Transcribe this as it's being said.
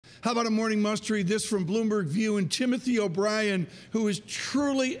How about a morning must-read? This from Bloomberg View and Timothy O'Brien, who is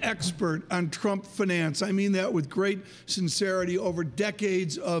truly expert on Trump finance. I mean that with great sincerity, over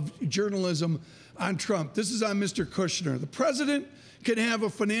decades of journalism on Trump. This is on Mr. Kushner. The president can have a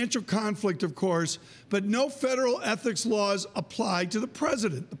financial conflict, of course, but no federal ethics laws apply to the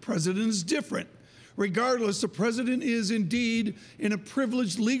president. The president is different. Regardless, the president is indeed in a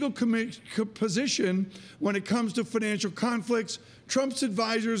privileged legal position when it comes to financial conflicts. Trump's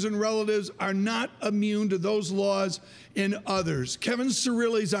advisors and relatives are not immune to those laws and others. Kevin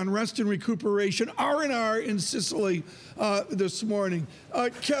Cirilli's on rest and recuperation, R&R in Sicily this morning.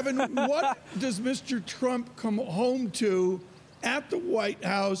 Kevin, what does Mr. Trump come home to at the White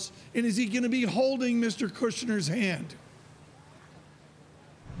House, and is he going to be holding Mr. Kushner's hand?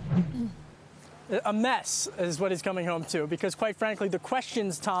 A mess is what he's coming home to, because quite frankly, the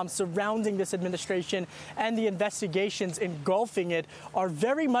questions, Tom, surrounding this administration and the investigations engulfing it are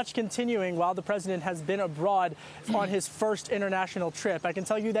very much continuing while the president has been abroad on his first international trip. I can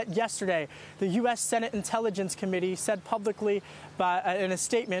tell you that yesterday, the U.S. Senate Intelligence Committee said publicly in a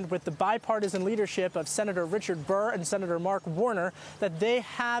statement with the bipartisan leadership of Senator Richard Burr and Senator Mark Warner that they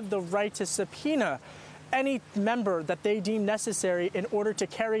have the right to subpoena any member that they deem necessary in order to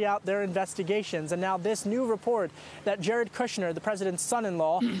carry out their investigations. And now this new report that Jared Kushner, the president's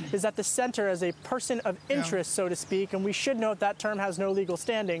son-in-law, is at the center as a person of interest, so to speak, and we should note that term has no legal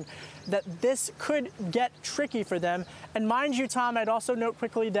standing, that this could get tricky for them. And mind you, Tom, I'd also note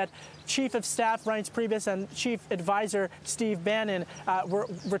quickly that Chief of Staff Reince Priebus and Chief Advisor Steve Bannon were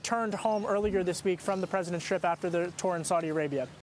returned home earlier this week from the president's trip after the tour in Saudi Arabia.